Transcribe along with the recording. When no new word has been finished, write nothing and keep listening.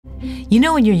You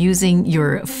know when you're using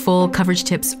your full coverage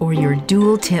tips or your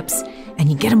dual tips and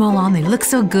you get them all on, they look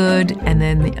so good, and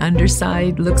then the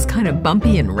underside looks kind of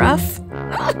bumpy and rough?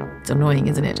 It's annoying,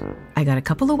 isn't it? I got a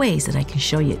couple of ways that I can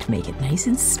show you to make it nice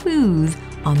and smooth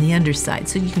on the underside,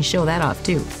 so you can show that off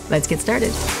too. Let's get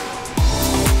started.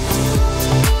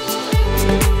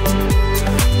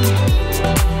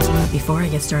 Before I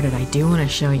get started, I do want to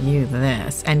show you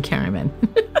this, and Cameraman.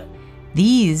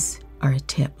 These are a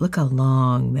tip. Look how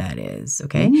long that is,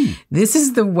 okay? This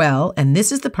is the well, and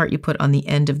this is the part you put on the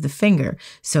end of the finger.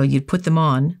 So you'd put them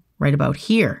on right about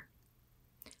here.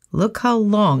 Look how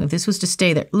long, if this was to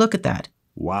stay there, look at that.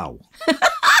 Wow.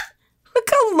 Look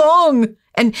how long.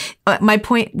 And my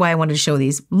point why I wanted to show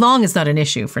these, long is not an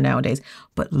issue for nowadays,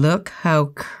 but look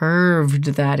how curved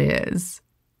that is.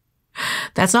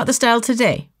 That's not the style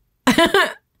today.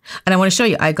 And I want to show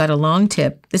you, I got a long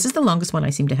tip. This is the longest one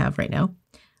I seem to have right now.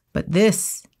 But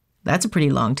this, that's a pretty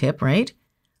long tip, right?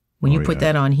 When you put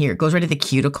that on here, it goes right at the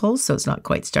cuticles, so it's not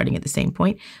quite starting at the same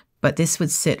point. But this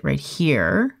would sit right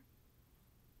here.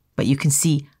 But you can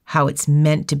see how it's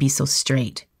meant to be so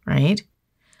straight, right?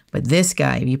 But this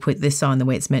guy, if you put this on the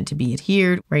way it's meant to be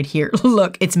adhered, right here,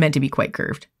 look, it's meant to be quite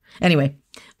curved. Anyway,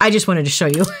 I just wanted to show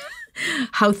you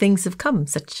how things have come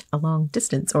such a long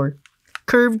distance, or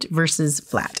curved versus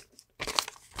flat.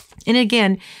 And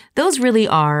again, those really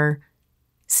are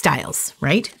styles,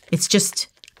 right? It's just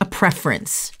a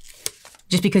preference.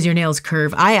 Just because your nails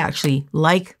curve, I actually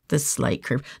like the slight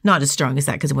curve. Not as strong as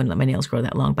that because I wouldn't let my nails grow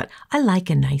that long, but I like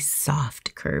a nice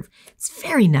soft curve. It's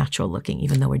very natural looking,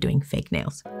 even though we're doing fake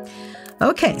nails.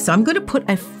 Okay, so I'm going to put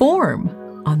a form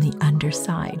on the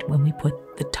underside when we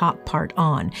put the top part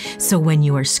on. So when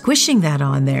you are squishing that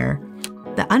on there,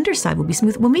 the underside will be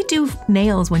smooth. When we do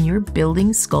nails, when you're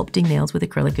building, sculpting nails with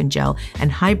acrylic and gel and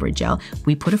hybrid gel,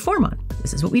 we put a form on.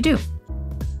 This is what we do.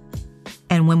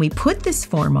 And when we put this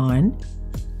form on,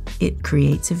 it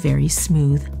creates a very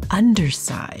smooth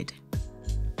underside.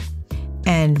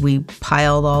 And we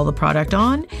pile all the product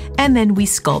on, and then we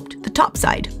sculpt the top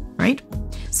side, right?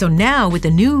 So now with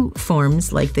the new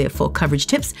forms, like the full coverage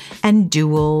tips and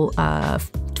dual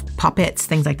Poppits,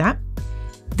 things like that,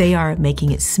 they are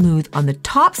making it smooth on the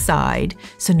top side,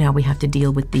 so now we have to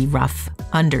deal with the rough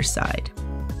underside.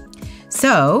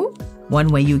 So one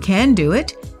way you can do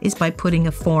it is by putting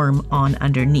a form on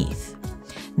underneath.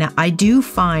 Now I do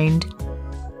find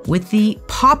with the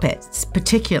Poppits,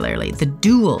 particularly the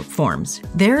dual forms,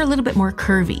 they're a little bit more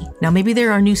curvy. Now maybe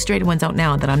there are new straight ones out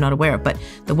now that I'm not aware of, but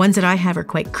the ones that I have are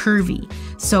quite curvy.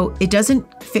 So it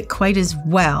doesn't fit quite as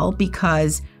well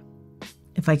because,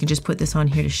 if I can just put this on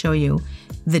here to show you,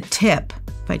 the tip,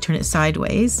 if I turn it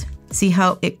sideways, see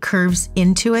how it curves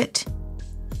into it?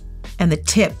 And the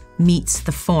tip meets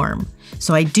the form.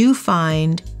 So I do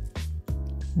find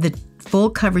the full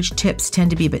coverage tips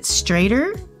tend to be a bit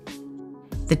straighter.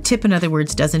 The tip, in other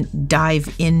words, doesn't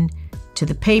dive into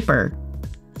the paper.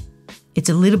 It's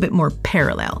a little bit more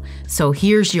parallel. So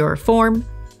here's your form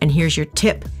and here's your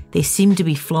tip. They seem to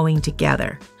be flowing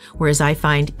together. Whereas I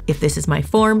find if this is my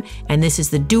form and this is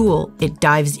the dual, it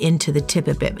dives into the tip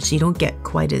a bit, so you don't get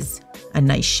quite as a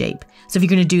nice shape. So if you're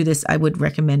gonna do this, I would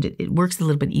recommend it. It works a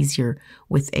little bit easier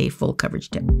with a full coverage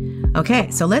tip. Okay,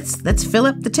 so let's fill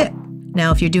up the tip.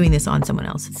 Now, if you're doing this on someone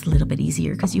else, it's a little bit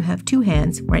easier because you have two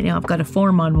hands. Right now I've got a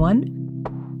form on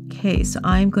one. Okay, so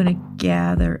I'm gonna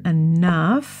gather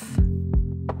enough.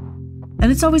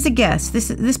 And it's always a guess.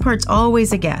 This part's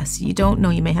always a guess. You don't know,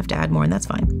 you may have to add more, and that's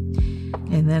fine.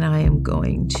 And then I am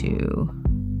going to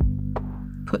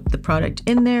put the product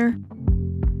in there.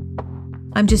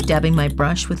 I'm just dabbing my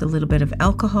brush with a little bit of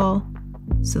alcohol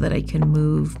so that I can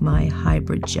move my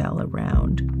hybrid gel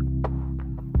around.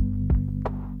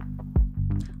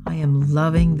 I am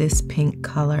loving this pink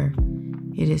color.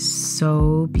 It is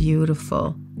so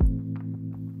beautiful.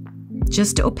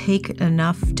 Just opaque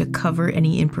enough to cover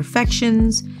any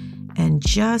imperfections and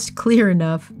just clear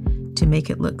enough to make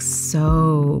it look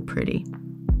so pretty.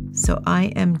 So I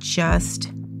am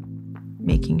just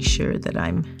making sure that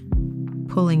I'm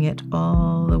pulling it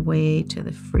all the way to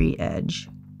the free edge.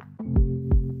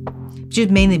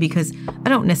 Just mainly because I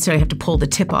don't necessarily have to pull the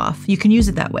tip off. You can use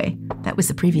it that way. That was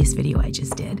the previous video I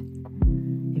just did.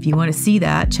 If you want to see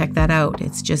that, check that out.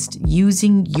 It's just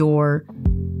using your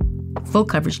full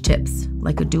coverage tips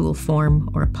like a dual form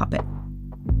or a Poppit.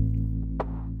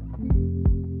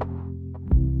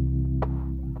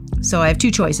 So I have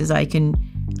two choices. I can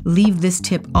leave this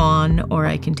tip on or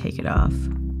I can take it off.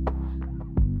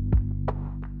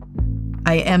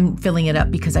 I am filling it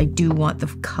up because I do want the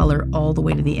color all the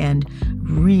way to the end.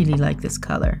 Really like this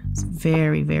color. It's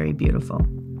very, very beautiful.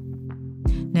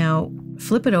 Now,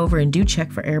 flip it over and do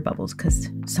check for air bubbles, because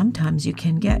sometimes you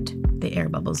can get the air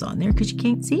bubbles on there because you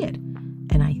can't see it.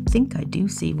 And I think I do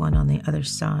see one on the other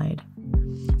side.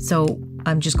 So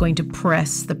I'm just going to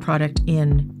press the product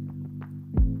in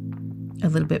a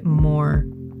little bit more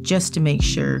just to make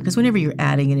sure, because whenever you're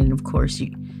adding it in, of course,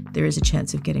 there is a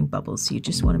chance of getting bubbles. So you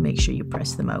just want to make sure you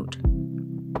press them out.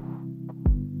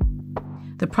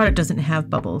 The product doesn't have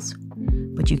bubbles,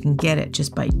 but you can get it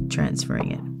just by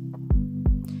transferring it.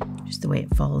 Just the way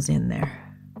it falls in there.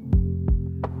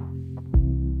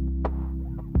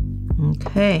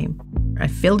 Okay, I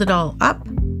filled it all up.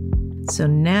 So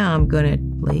now I'm going to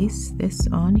place this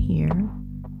on here.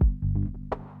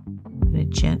 I'm going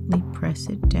to gently press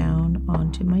it down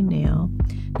onto my nail.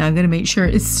 Now I'm going to make sure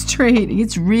it's straight.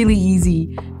 It's really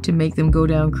easy to make them go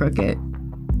down crooked.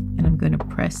 And I'm going to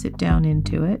press it down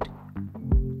into it.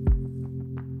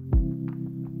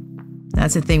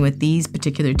 That's the thing with these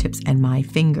particular tips and my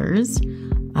fingers.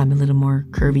 I'm a little more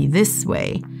curvy this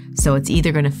way. So it's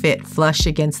either going to fit flush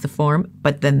against the form,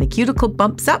 but then the cuticle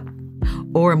bumps up,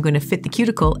 or I'm going to fit the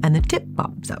cuticle and the tip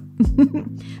pops up.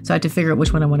 So I have to figure out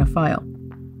which one I want to file.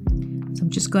 So I'm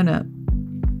just going to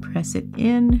press it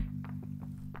in.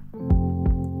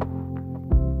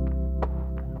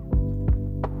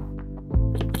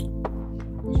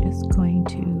 Just going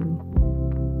to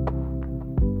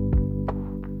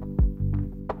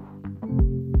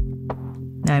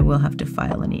I will have to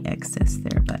file any excess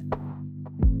there, but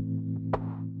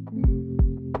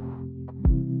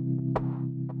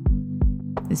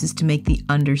this is to make the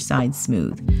underside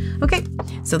smooth. Okay,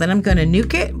 so then I'm going to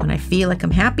nuke it when I feel like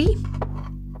I'm happy.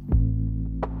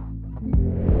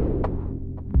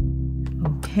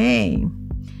 Okay,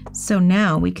 so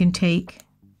now we can take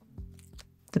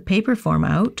the paper form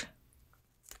out.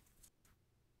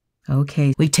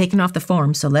 Okay, we've taken off the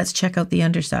form, so let's check out the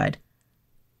underside.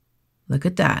 Look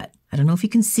at that. I don't know if you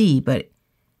can see, but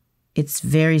it's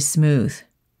very smooth.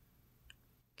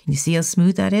 Can you see how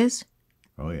smooth that is?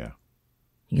 Oh, yeah.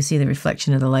 You can see the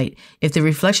reflection of the light. If the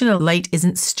reflection of the light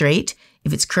isn't straight,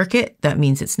 if it's crooked, that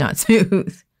means it's not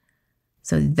smooth.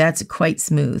 So that's quite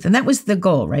smooth. And that was the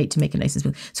goal, right? To make it nice and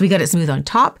smooth. So we got it smooth on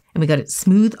top and we got it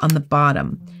smooth on the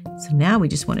bottom. So now we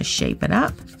just want to shape it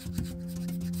up.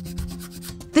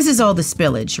 This is all the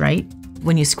spillage, right?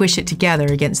 When you squish it together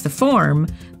against the form,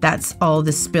 that's all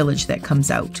the spillage that comes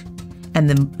out. And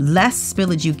the less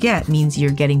spillage you get means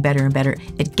you're getting better and better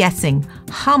at guessing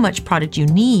how much product you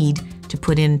need to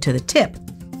put into the tip.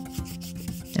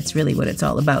 That's really what it's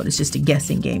all about. It's just a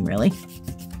guessing game, really.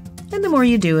 And the more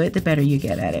you do it, the better you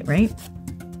get at it, right?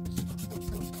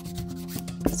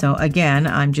 So again,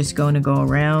 I'm just going to go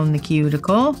around the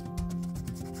cuticle.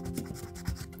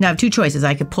 Now I have two choices.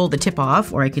 I could pull the tip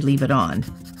off or I could leave it on.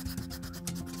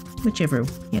 Whichever,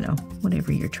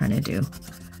 whatever you're trying to do.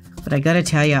 But I gotta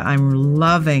tell you, I'm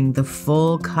loving the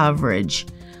full coverage.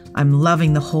 I'm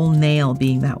loving the whole nail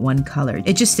being that one color.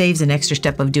 It just saves an extra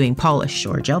step of doing polish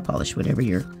or gel polish, whatever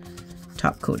your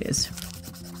top coat is.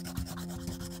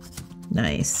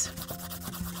 Nice.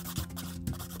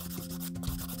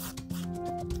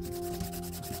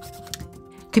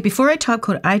 Okay, before I top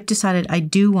coat, I decided I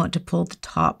do want to pull the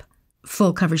top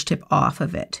full coverage tip off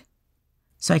of it,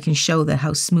 so I can show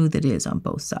how smooth it is on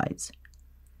both sides.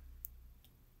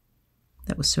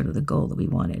 That was sort of the goal that we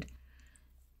wanted.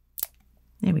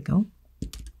 There we go.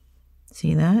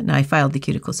 See that? Now I filed the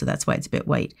cuticle, so that's why it's a bit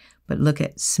white. But look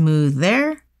at smooth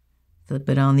there. Flip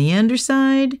it on the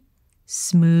underside.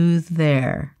 Smooth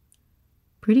there.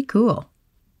 Pretty cool.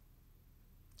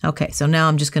 Okay, so now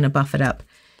I'm just going to buff it up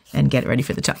and get it ready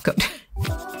for the top coat.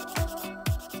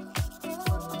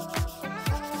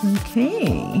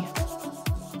 Okay.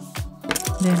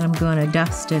 Then I'm going to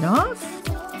dust it off,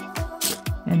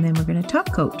 and then we're going to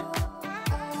top coat.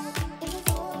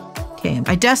 Okay,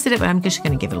 I dusted it, but I'm just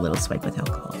going to give it a little swipe with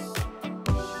alcohol.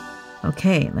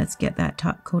 Okay, let's get that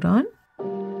top coat on.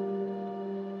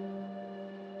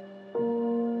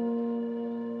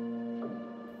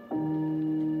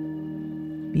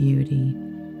 Beauty.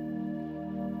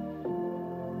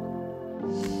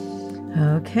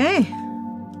 Okay,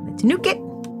 let's nuke it.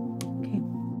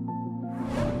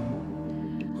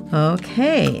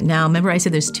 Okay, now remember I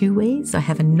said there's two ways. I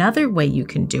have another way you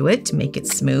can do it to make it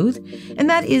smooth, and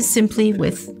that is simply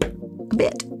with a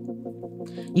bit.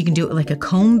 You can do it like a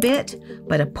comb bit,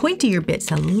 but a pointier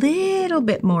bit's a little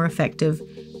bit more effective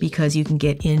because you can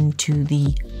get into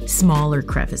the smaller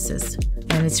crevices.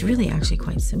 And it's really actually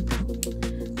quite simple.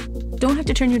 Don't have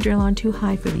to turn your drill on too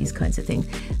high for these kinds of things.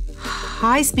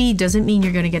 High speed doesn't mean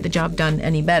you're going to get the job done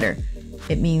any better.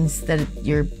 It means that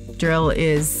your drill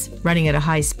is running at a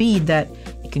high speed that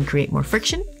it can create more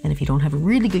friction. And if you don't have a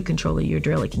really good control of your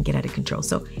drill, it can get out of control.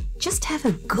 So just have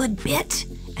a good bit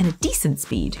and a decent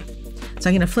speed. So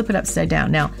I'm gonna flip it upside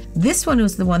down. Now, this one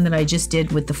was the one that I just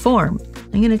did with the form.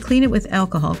 I'm gonna clean it with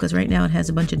alcohol because right now it has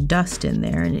a bunch of dust in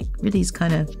there and it really is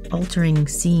kind of altering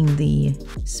seeing the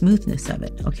smoothness of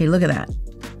it. Okay, look at that.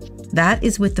 That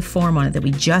is with the form on it that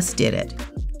we just did it.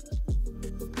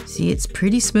 See, it's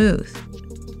pretty smooth.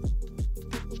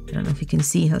 I don't know if you can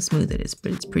see how smooth it is,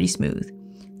 but it's pretty smooth.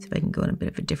 See if I can go in a bit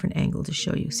of a different angle to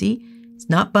show you. See, it's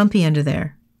not bumpy under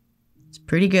there. It's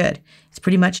pretty good. It's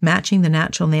pretty much matching the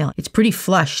natural nail. It's pretty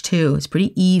flush too. It's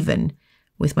pretty even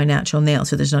with my natural nail,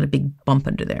 so there's not a big bump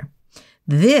under there.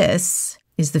 This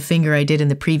is the finger I did in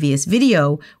the previous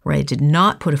video where I did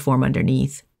not put a form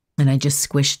underneath and I just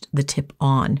squished the tip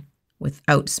on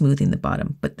without smoothing the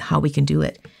bottom. But how we can do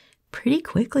it pretty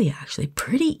quickly, actually,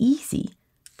 pretty easy.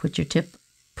 Put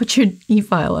your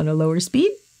e-file on a lower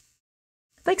speed,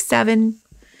 like 7,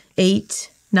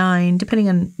 8, 9, depending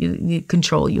on the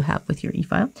control you have with your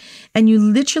e-file. And you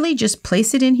literally just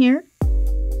place it in here.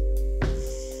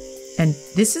 And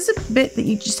this is a bit that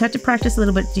you just have to practice a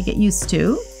little bit to get used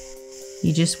to.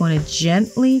 You just want to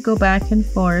gently go back and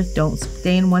forth. Don't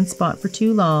stay in one spot for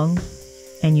too long.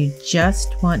 And you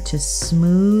just want to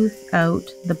smooth out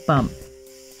the bump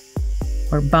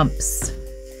or bumps.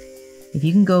 If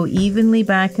you can go evenly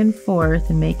back and forth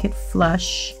and make it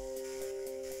flush,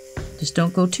 just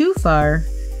don't go too far.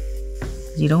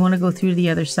 You don't want to go through to the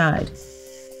other side.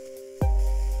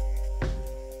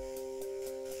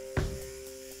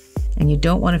 And you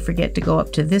don't want to forget to go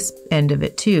up to this end of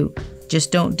it too.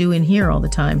 Just don't do in here all the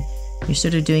time. You're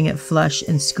sort of doing it flush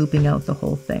and scooping out the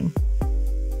whole thing.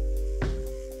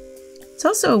 It's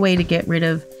also a way to get rid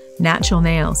of natural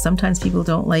nails. Sometimes people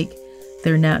don't like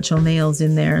their natural nails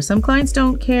in there. Some clients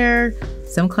don't care.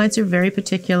 Some clients are very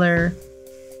particular.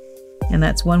 And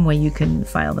that's one way you can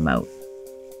file them out.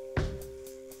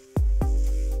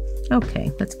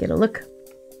 Okay, let's get a look.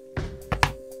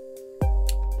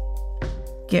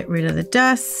 Get rid of the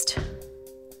dust.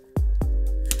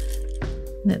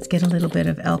 Let's get a little bit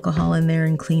of alcohol in there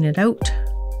and clean it out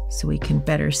so we can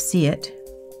better see it.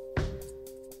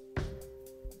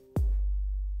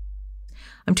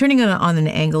 I'm turning it on an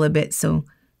angle a bit so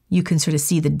you can sort of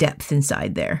see the depth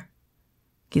inside there.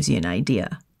 Gives you an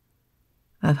idea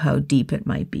of how deep it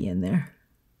might be in there.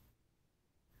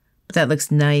 But that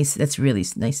looks nice. That's really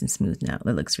nice and smooth now.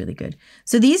 That looks really good.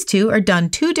 So these two are done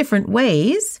 2 different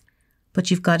ways,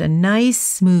 but you've got a nice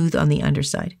smooth on the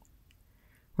underside,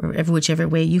 whichever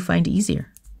way you find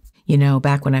easier. You know,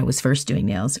 back when I was first doing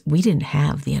nails, we didn't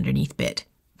have the underneath bit.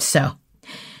 So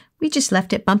we just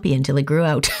left it bumpy until it grew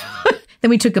out. Then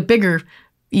we took a bigger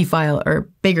e-file or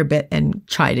bigger bit and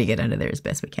tried to get under there as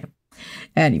best we can.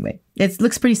 Anyway, it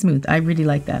looks pretty smooth. I really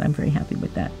like that. I'm very happy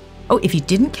with that. Oh, if you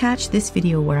didn't catch this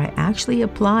video where I actually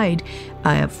applied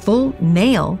a full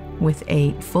nail with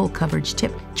a full coverage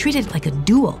tip, treated it like a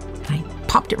dual. I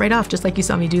popped it right off just like you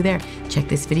saw me do there. Check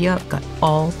this video out. Got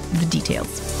all the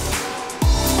details.